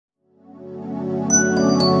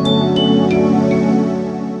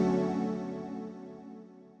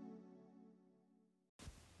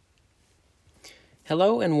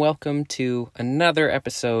Hello and welcome to another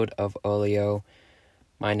episode of Olio.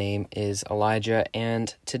 My name is Elijah,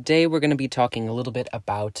 and today we're going to be talking a little bit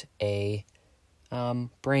about a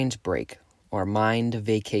brain break or mind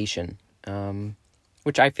vacation,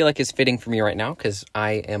 which I feel like is fitting for me right now because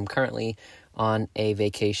I am currently on a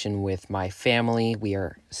vacation with my family. We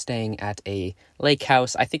are staying at a lake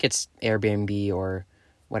house. I think it's Airbnb or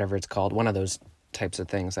whatever it's called, one of those types of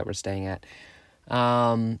things that we're staying at.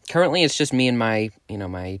 Currently it's just me and my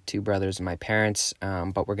two brothers and my parents,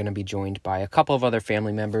 but we're going to be joined by a couple of other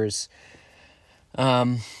family members,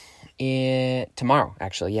 tomorrow,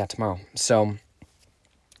 tomorrow. So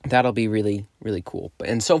that'll be really, really cool.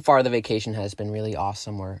 And so far the vacation has been really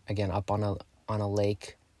awesome. We're again up on a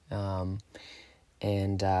lake. We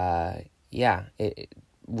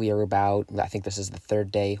are about, I think this is the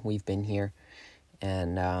third day we've been here,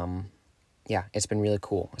 and, it's been really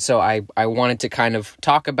cool. So I wanted to kind of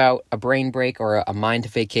talk about a brain break or a mind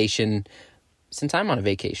vacation since I'm on a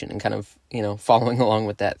vacation and kind of, following along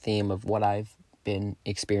with that theme of what I've been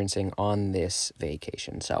experiencing on this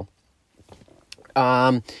vacation. So,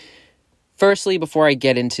 firstly, before I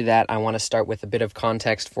get into that, I want to start with a bit of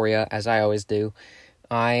context for you, as I always do.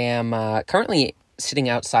 I am currently sitting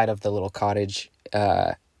outside of the little cottage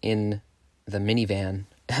in the minivan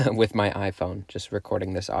with my iPhone, just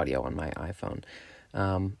recording this audio on my iPhone.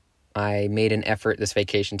 I made an effort this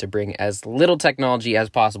vacation to bring as little technology as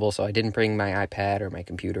possible, so I didn't bring my iPad or my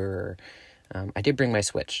computer, or I did bring my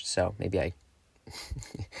Switch, so maybe I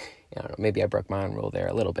don't know, maybe I broke my own rule there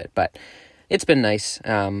a little bit, but it's been nice.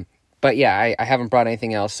 But yeah, I haven't brought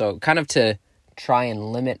anything else, so kind of to try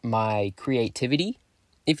and limit my creativity,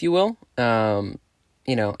 if you will,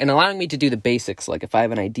 and allowing me to do the basics. Like if I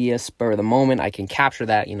have an idea, spur of the moment, I can capture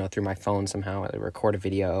that, through my phone somehow, either record a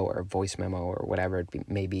video or a voice memo or whatever it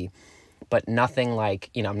may be. But nothing like,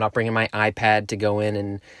 I'm not bringing my iPad to go in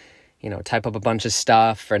and, type up a bunch of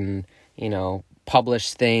stuff and,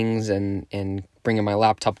 publish things and bringing my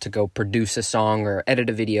laptop to go produce a song or edit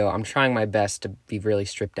a video. I'm trying my best to be really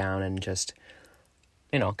stripped down and just,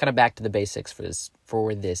 kind of back to the basics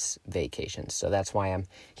for this vacation. So that's why I'm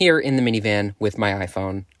here in the minivan with my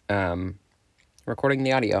iPhone, recording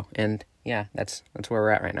the audio. And yeah, that's where we're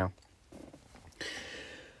at right now.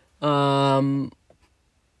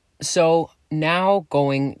 So now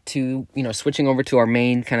going to, switching over to our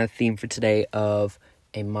main kind of theme for today of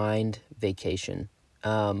a mind vacation.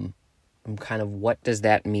 Kind of what does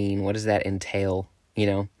that mean? What does that entail?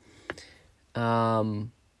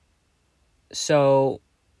 So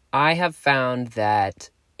I have found that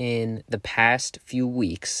in the past few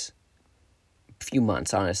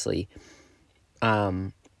months, honestly,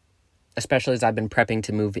 especially as I've been prepping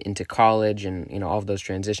to move into college and, all of those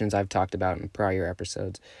transitions I've talked about in prior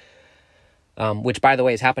episodes, which, by the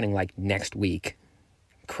way, is happening like next week.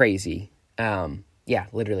 Crazy.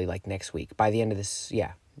 Literally like next week. By the end of this,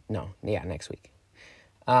 next week.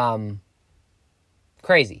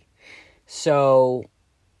 Crazy. So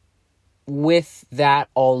with that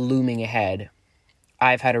all looming ahead,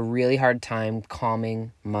 I've had a really hard time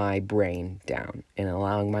calming my brain down and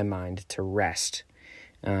allowing my mind to rest.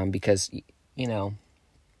 Because,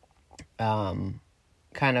 kind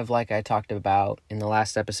of like I talked about in the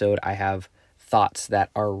last episode, I have thoughts that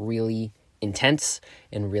are really intense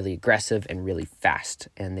and really aggressive and really fast.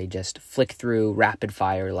 And they just flick through rapid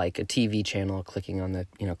fire like a TV channel, clicking on the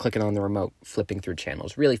remote, flipping through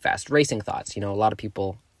channels really fast, racing thoughts. A lot of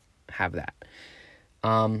people have that.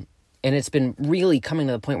 And it's been really coming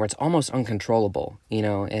to the point where it's almost uncontrollable,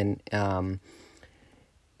 and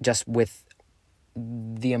just with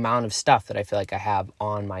the amount of stuff that I feel like I have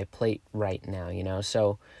on my plate right now,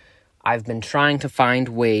 so I've been trying to find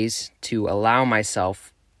ways to allow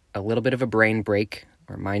myself a little bit of a brain break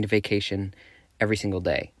or mind vacation every single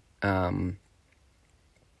day. And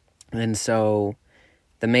so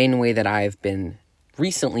the main way that I've been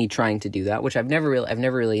recently trying to do that, which I've never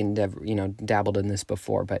really dabbled in this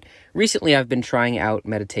before, but recently I've been trying out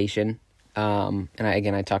meditation. And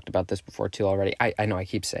I talked about this before too already. I know I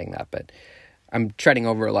keep saying that, but I'm treading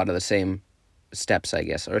over a lot of the same steps, I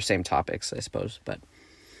guess, or same topics, I suppose. But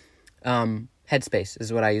Headspace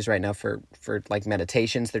is what I use right now for like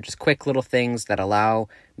meditations. They're just quick little things that allow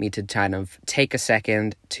me to kind of take a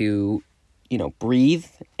second to, breathe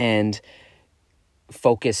and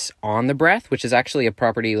focus on the breath, which is actually a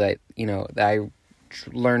property that I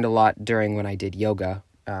learned a lot during when I did yoga,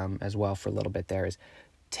 as well for a little bit there, is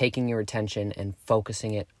taking your attention and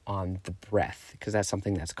focusing it on the breath, because that's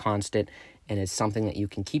something that's constant and it's something that you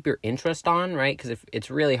can keep your interest on, right? Because if it's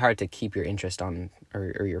really hard to keep your interest on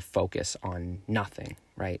or your focus on nothing,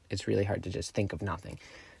 right? It's really hard to just think of nothing.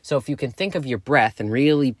 So if you can think of your breath and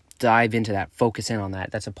really dive into that, focus in on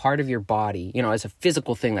that, that's a part of your body, it's a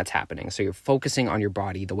physical thing that's happening. So you're focusing on your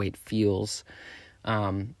body, the way it feels,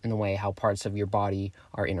 in the way how parts of your body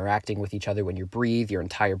are interacting with each other when you breathe. Your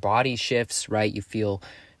entire body shifts, right? You feel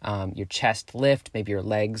your chest lift, maybe your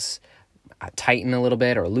legs tighten a little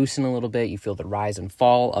bit or loosen a little bit. You feel the rise and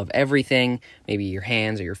fall of everything. Maybe your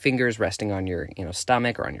hands or your fingers resting on your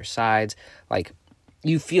stomach or on your sides. Like,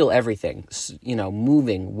 you feel everything,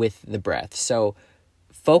 moving with the breath. So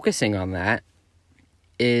focusing on that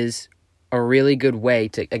is a really good way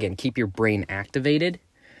to, again, keep your brain activated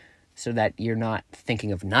so that you're not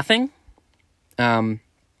thinking of nothing.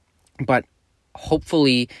 But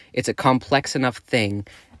hopefully it's a complex enough thing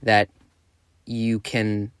that you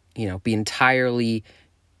can, be entirely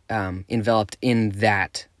enveloped in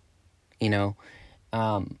that, and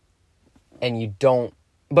you don't,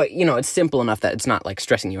 but, it's simple enough that it's not like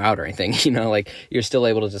stressing you out or anything, like you're still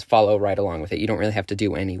able to just follow right along with it. You don't really have to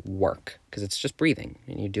do any work because it's just breathing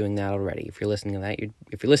and you're doing that already. If you're listening to that,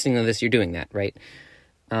 if you're listening to this, you're doing that, right?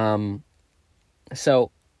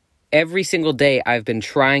 So every single day I've been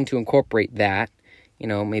trying to incorporate that,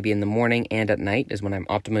 maybe in the morning and at night is when I'm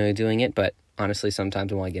optimally doing it. But honestly,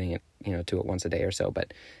 sometimes I'm only getting it, to it once a day or so,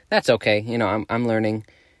 but that's okay. I'm learning,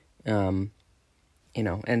 and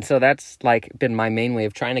so that's like been my main way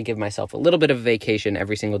of trying to give myself a little bit of vacation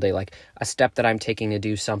every single day, like a step that I'm taking to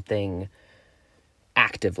do something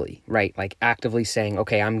actively, right? Like actively saying,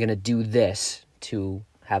 okay, I'm going to do this to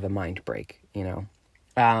have a mind break,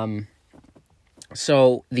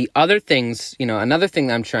 So the other things, another thing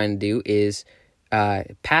that I'm trying to do is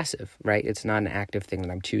passive, right? It's not an active thing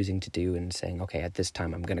that I'm choosing to do and saying, okay, at this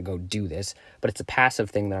time I'm going to go do this, but it's a passive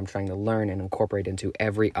thing that I'm trying to learn and incorporate into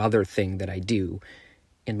every other thing that I do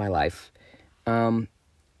in my life. And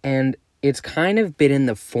it's kind of been in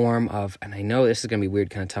the form of, and I know this is going to be weird,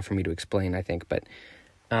 kind of tough for me to explain, I think, but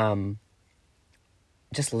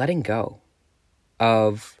just letting go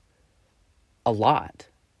of a lot,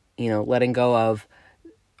 letting go of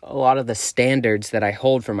a lot of the standards that I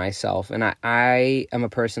hold for myself. And I am a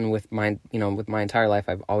person with my entire life,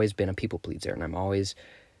 I've always been a people pleaser, and I'm always,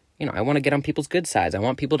 I want to get on people's good sides. I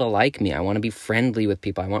want people to like me. I want to be friendly with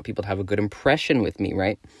people. I want people to have a good impression with me,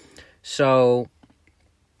 right? So,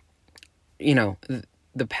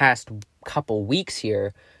 the past couple weeks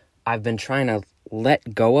here, I've been trying to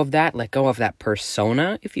let go of that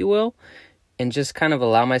persona, if you will, and just kind of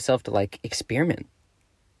allow myself to like experiment,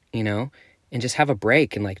 and just have a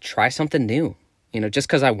break and like try something new, just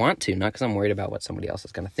because I want to, not because I'm worried about what somebody else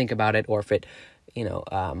is going to think about it, or if it,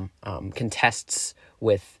 contests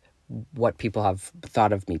with what people have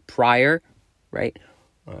thought of me prior, right?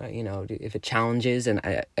 If it challenges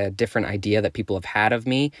a different idea that people have had of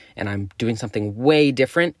me and I'm doing something way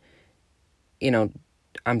different,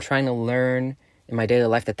 I'm trying to learn in my daily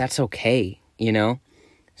life that that's okay,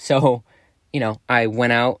 So, I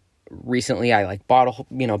went out recently. I like bought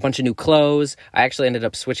a bunch of new clothes. I actually ended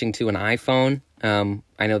up switching to an iPhone.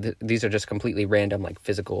 I know that these are just completely random, like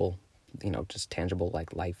physical, just tangible,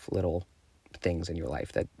 like life, little things in your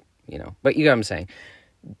life that, but you know what I'm saying?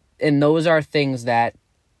 And those are things that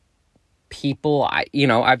people,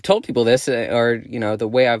 I've told people this, or, the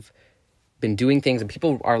way I've been doing things, and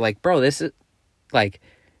people are like, bro, this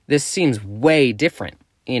seems way different,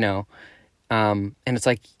 and it's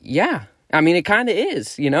like, yeah, I mean, it kind of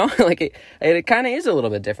is, like it kind of is a little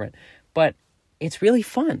bit different, but it's really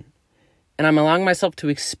fun. And I'm allowing myself to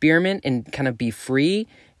experiment and kind of be free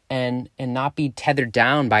and not be tethered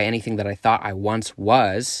down by anything that I thought I once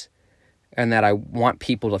was, and that I want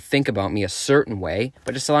people to think about me a certain way,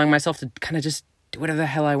 but just allowing myself to kind of just do whatever the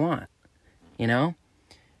hell I want,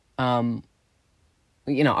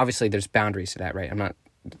 obviously there's boundaries to that, right? I'm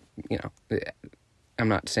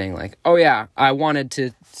not saying like, oh yeah, I wanted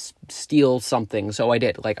to steal something, so I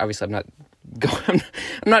did. Like, obviously I'm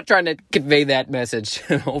not trying to convey that message.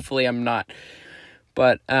 Hopefully I'm not.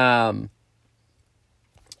 But,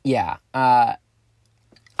 yeah.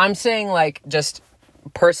 I'm saying like just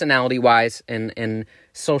personality-wise and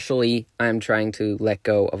socially, I'm trying to let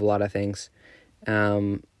go of a lot of things.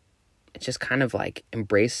 Just kind of like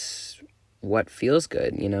embrace what feels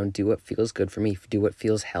good, do what feels good for me, do what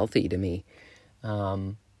feels healthy to me.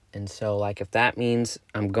 And so like, if that means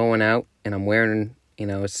I'm going out and I'm wearing, a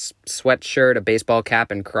sweatshirt, a baseball cap,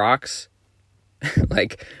 and Crocs,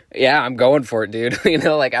 like, yeah, I'm going for it, dude.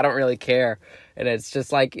 Like, I don't really care. And it's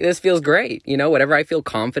just like, this feels great. Whatever I feel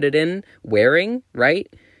confident in wearing,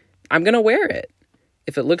 right? I'm going to wear it.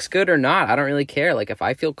 If it looks good or not, I don't really care. Like, if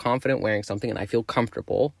I feel confident wearing something and I feel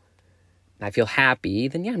comfortable and I feel happy,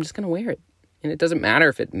 then yeah, I'm just going to wear it. And it doesn't matter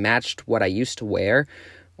if it matched what I used to wear,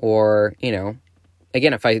 Or,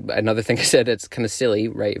 again, another thing I said, it's kind of silly,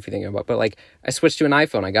 right? If you think about, but like I switched to an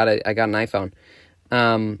iPhone. I got an iPhone.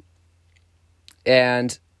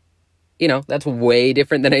 And that's way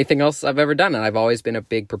different than anything else I've ever done. And I've always been a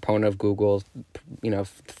big proponent of Google,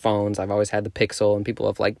 phones. I've always had the Pixel, and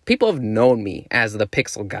people have known me as the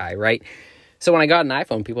Pixel guy, right? So when I got an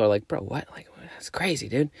iPhone, people are like, bro, what? Like, that's crazy,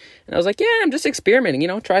 dude. And I was like, yeah, I'm just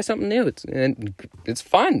experimenting, try something new. It's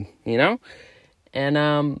fun,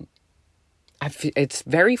 And it's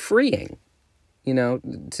very freeing,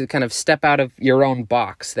 to kind of step out of your own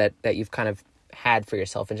box that you've kind of had for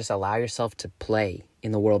yourself and just allow yourself to play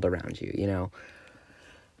in the world around you,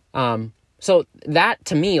 So that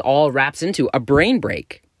to me all wraps into a brain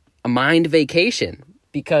break, a mind vacation,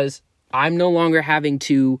 because I'm no longer having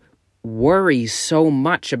to worry so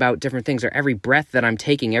much about different things, or every breath that I'm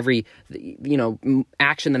taking, every,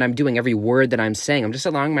 action that I'm doing, every word that I'm saying. I'm just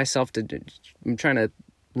allowing myself I'm trying to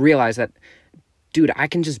realize that, dude, I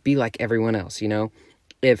can just be like everyone else,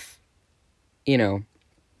 if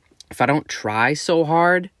I don't try so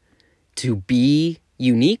hard to be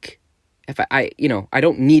unique, if I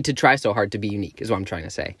don't need to try so hard to be unique, is what I'm trying to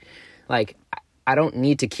say. Like, I don't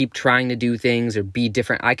need to keep trying to do things or be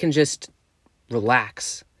different. I can just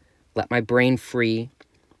relax, let my brain free,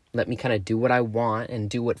 let me kind of do what I want and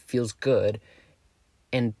do what feels good.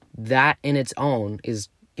 And that in its own is,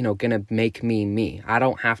 going to make me me. I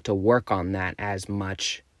don't have to work on that as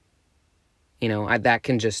much. That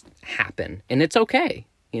can just happen. And it's okay,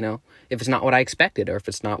 if it's not what I expected, or if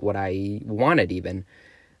it's not what I wanted even.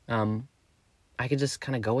 I could just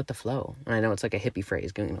kind of go with the flow. And I know it's like a hippie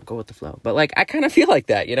phrase, go with the flow. But like, I kind of feel like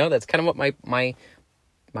that, that's kind of what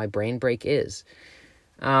my brain break is.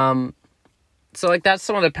 So like, that's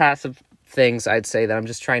some of the passive things I'd say that I'm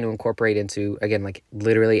just trying to incorporate into, again, like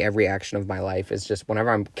literally every action of my life. Is just whenever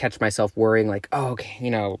I catch myself worrying, like, oh,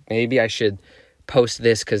 okay, maybe I should post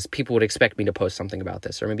this because people would expect me to post something about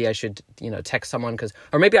this, or maybe I should, text someone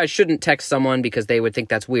or maybe I shouldn't text someone because they would think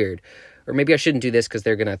that's weird, or maybe I shouldn't do this because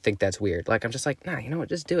they're going to think that's weird. Like, I'm just like, nah, you know what,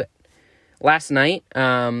 just do it. Last night,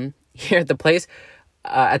 here at the place,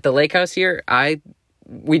 at the lake house here,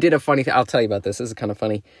 we did a funny thing. I'll tell you about this. This is kind of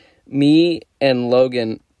funny. Me and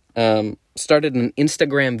Logan started an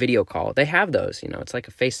Instagram video call. They have those, it's like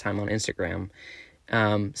a FaceTime on Instagram.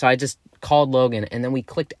 So I just called Logan, and then we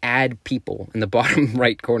clicked add people in the bottom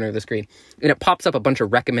right corner of the screen, and it pops up a bunch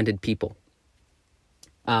of recommended people.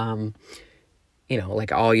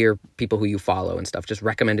 Like all your people who you follow and stuff, just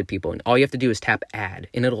recommended people. And all you have to do is tap add,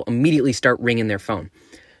 and it'll immediately start ringing their phone.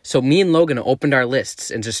 So me and Logan opened our lists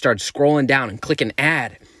and just started scrolling down and clicking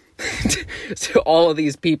add to all of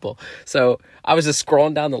these people. So I was just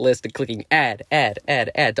scrolling down the list and clicking add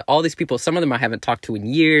to all these people. Some of them I haven't talked to in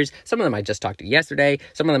years. Some of them I just talked to yesterday.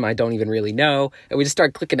 Some of them I don't even really know. And we just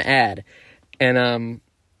started clicking add. And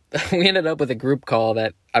we ended up with a group call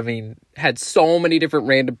that, had so many different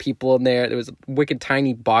random people in there. There was wicked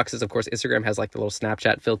tiny boxes. Of course, Instagram has like the little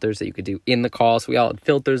Snapchat filters that you could do in the call. So we all had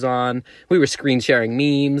filters on. We were screen sharing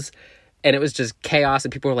memes. And it was just chaos.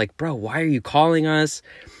 And people were like, bro, why are you calling us?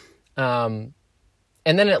 And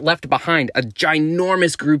then it left behind a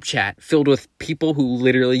ginormous group chat filled with people who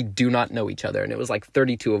literally do not know each other. And it was like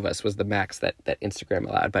 32 of us was the max that Instagram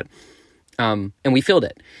allowed. But, and we filled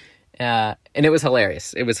it. And it was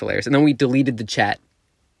hilarious. It was hilarious. And then we deleted the chat,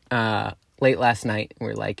 late last night. And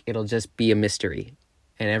we're like, it'll just be a mystery.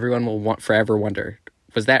 And everyone will forever wonder,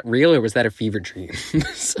 was that real or was that a fever dream?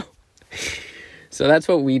 So that's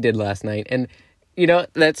what we did last night. And,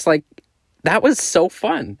 that was so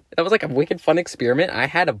fun. That was like a wicked fun experiment. I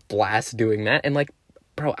had a blast doing that. And like,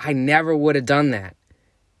 bro, I never would have done that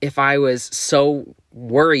if I was so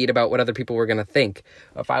worried about what other people were going to think.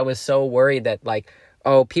 If I was so worried that like,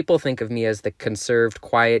 oh, people think of me as the conserved,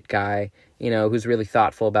 quiet guy, who's really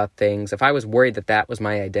thoughtful about things. If I was worried that that was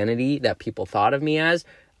my identity, that people thought of me as,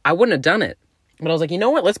 I wouldn't have done it. But I was like, you know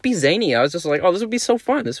what? Let's be zany. I was just like, oh, this would be so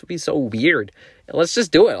fun. This would be so weird. Let's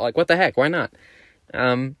just do it. Like, what the heck? Why not?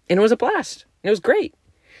 And it was a blast. It was great.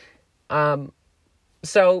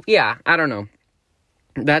 So yeah, I don't know.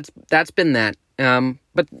 That's been that.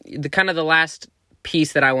 But the last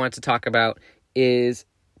piece that I want to talk about is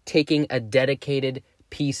taking a dedicated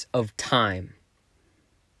piece of time.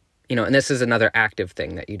 And this is another active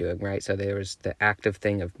thing that you're doing, right? So there was the active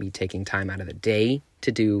thing of me taking time out of the day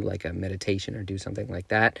to do like a meditation or do something like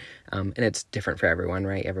that. And it's different for everyone,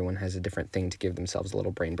 right? Everyone has a different thing to give themselves a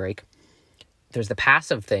little brain break. There's the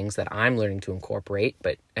passive things that I'm learning to incorporate,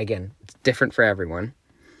 but again, it's different for everyone.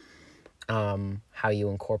 How you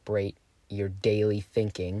incorporate your daily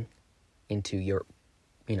thinking into your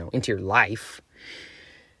life.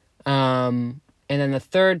 And And then the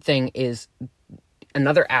third thing is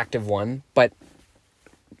another active one, but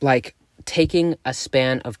like taking a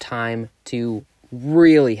span of time to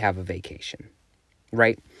really have a vacation,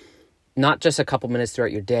 right? Not just a couple minutes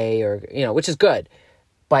throughout your day or, which is good.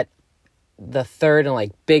 But the third and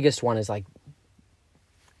like biggest one is like,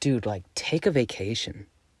 dude, like take a vacation.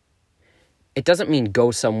 It doesn't mean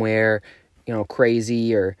go somewhere,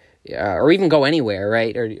 crazy or even go anywhere,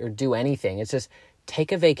 right? Or do anything. It's just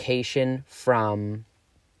take a vacation from,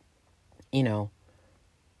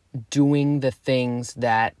 doing the things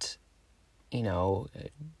that,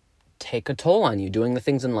 take a toll on you, doing the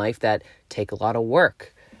things in life that take a lot of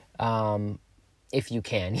work. If you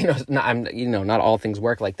can, not all things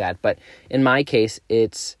work like that. But in my case,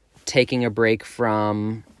 it's taking a break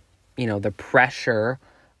from, the pressure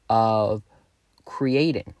of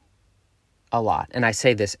creating a lot. And I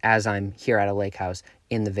say this as I'm here at a lake house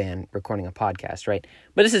in the van recording a podcast, right?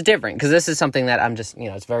 But this is different because this is something that I'm just,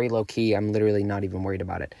 it's very low key. I'm literally not even worried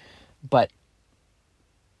about it. But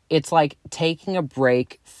it's like taking a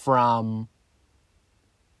break from,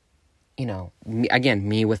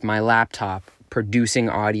 me with my laptop, producing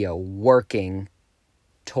audio, working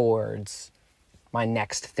towards my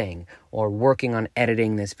next thing, or working on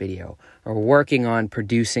editing this video, or working on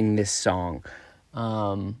producing this song,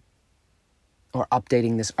 or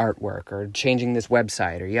updating this artwork, or changing this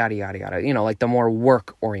website, or yada, yada, yada, like the more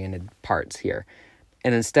work-oriented parts here.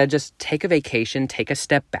 And instead just take a vacation, take a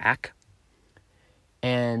step back,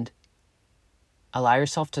 and allow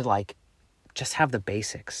yourself to like just have the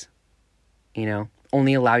basics,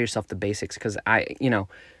 only allow yourself the basics. Because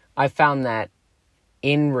I found that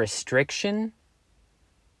in restriction,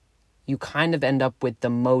 you kind of end up with the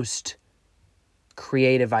most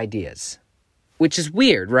creative ideas, which is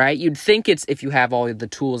weird, right? You'd think it's if you have all of the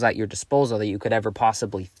tools at your disposal that you could ever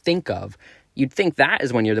possibly think of, you'd think that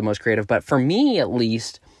is when you're the most creative. But for me, at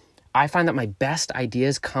least, I find that my best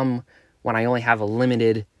ideas come when I only have a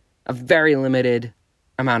very limited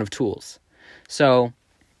amount of tools. So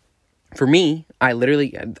for me, I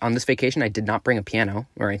literally, on this vacation, I did not bring a piano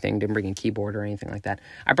or anything, didn't bring a keyboard or anything like that.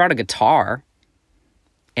 I brought a guitar.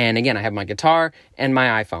 And again, I have my guitar and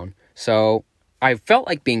my iPhone. So I felt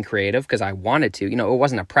like being creative because I wanted to. It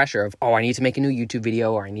wasn't a pressure of, I need to make a new YouTube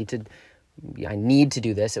video or I need to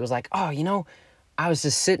do this. It was like, I was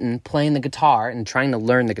just sitting playing the guitar and trying to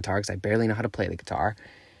learn the guitar because I barely know how to play the guitar.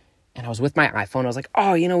 And I was with my iPhone. I was like,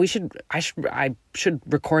 I should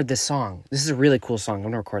record this song. This is a really cool song. I'm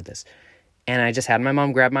going to record this. And I just had my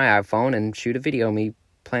mom grab my iPhone and shoot a video of me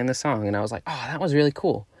playing the song. And I was like, that was really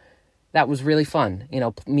cool. That was really fun.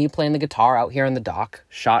 Me playing the guitar out here on the dock,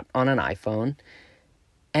 shot on an iPhone.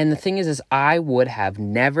 And the thing is I would have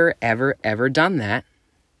never, ever, ever done that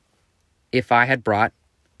if I had brought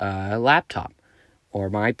a laptop or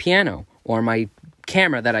my piano or my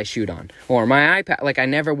camera that I shoot on or my iPad. Like I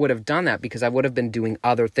never would have done that because I would have been doing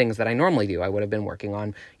other things that I normally do. I would have been working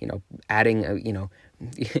on, adding,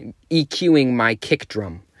 EQing my kick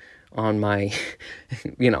drum on my,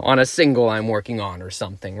 on a single I'm working on or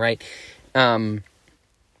something, right?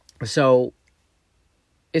 So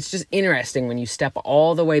it's just interesting when you step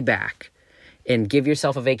all the way back and give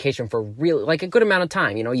yourself a vacation for really, like a good amount of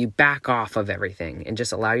time, you back off of everything and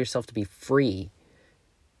just allow yourself to be free,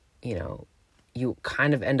 you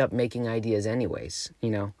kind of end up making ideas anyways,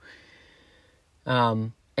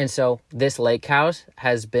 and so this lake house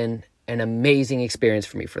has been an amazing experience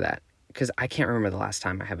for me for that. Because I can't remember the last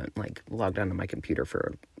time I haven't, logged onto my computer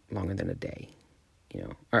for longer than a day,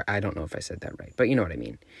 Or I don't know if I said that right, but you know what I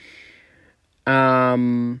mean.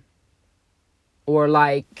 Or,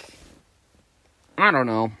 I don't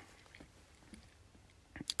know.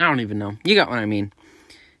 I don't even know. You got what I mean.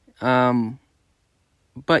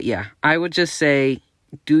 But, yeah, I would just say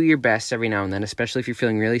do your best every now and then, especially if you're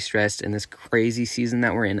feeling really stressed in this crazy season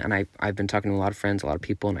that we're in. And I've been talking to a lot of friends, a lot of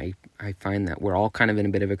people, and I find that we're all kind of in a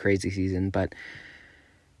bit of a crazy season. But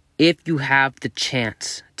if you have the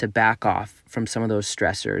chance to back off from some of those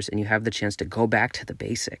stressors and you have the chance to go back to the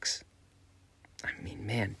basics, I mean,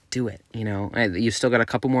 man, do it, You've still got a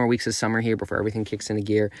couple more weeks of summer here before everything kicks into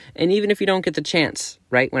gear. And even if you don't get the chance,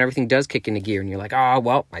 right, when everything does kick into gear and you're like,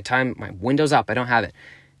 my window's up, I don't have it.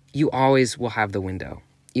 You always will have the window,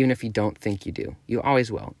 even if you don't think you do. You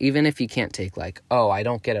always will. Even if you can't take I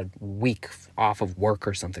don't get a week off of work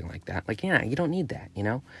or something like that. You don't need that,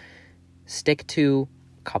 Stick to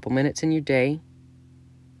a couple minutes in your day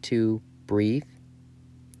to breathe,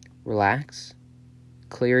 relax,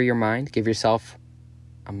 clear your mind, give yourself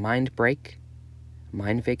a mind break, a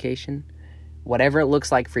mind vacation, whatever it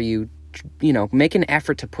looks like for you, make an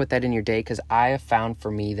effort to put that in your day because I have found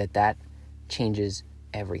for me that changes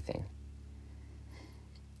everything.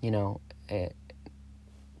 you know,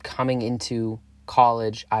 coming into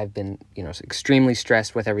college, I've been, extremely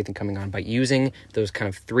stressed with everything coming on, but using those kind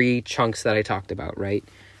of 3 chunks that I talked about, right?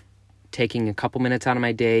 Taking a couple minutes out of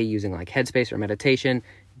my day, using like Headspace or meditation,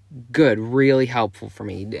 good, really helpful for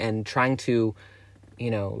me. And trying to,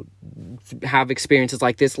 have experiences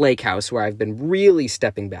like this lake house where I've been really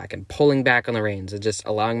stepping back and pulling back on the reins and just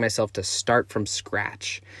allowing myself to start from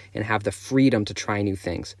scratch and have the freedom to try new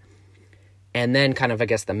things. And then kind of, I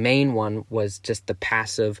guess the main one was just the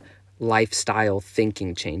passive lifestyle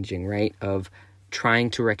thinking changing, right? Of trying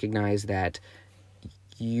to recognize that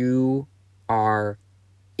you are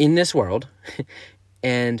in this world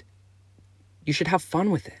and you should have fun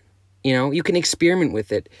with it. You can experiment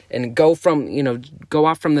with it and go off from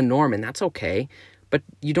the norm, and that's okay. But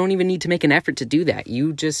you don't even need to make an effort to do that.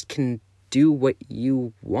 You just can do what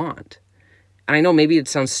you want. And I know maybe it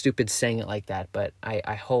sounds stupid saying it like that, but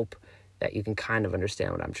I hope that you can kind of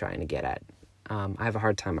understand what I'm trying to get at. I have a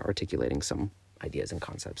hard time articulating some ideas and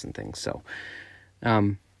concepts and things. So,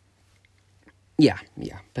 yeah.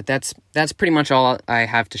 But that's pretty much all I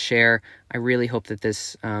have to share. I really hope that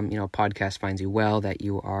this, podcast finds you well, that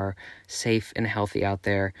you are safe and healthy out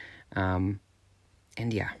there. And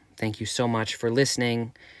yeah, thank you so much for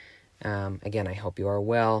listening. Again, I hope you are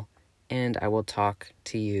well, and I will talk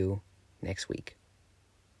to you next week.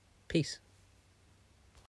 Peace.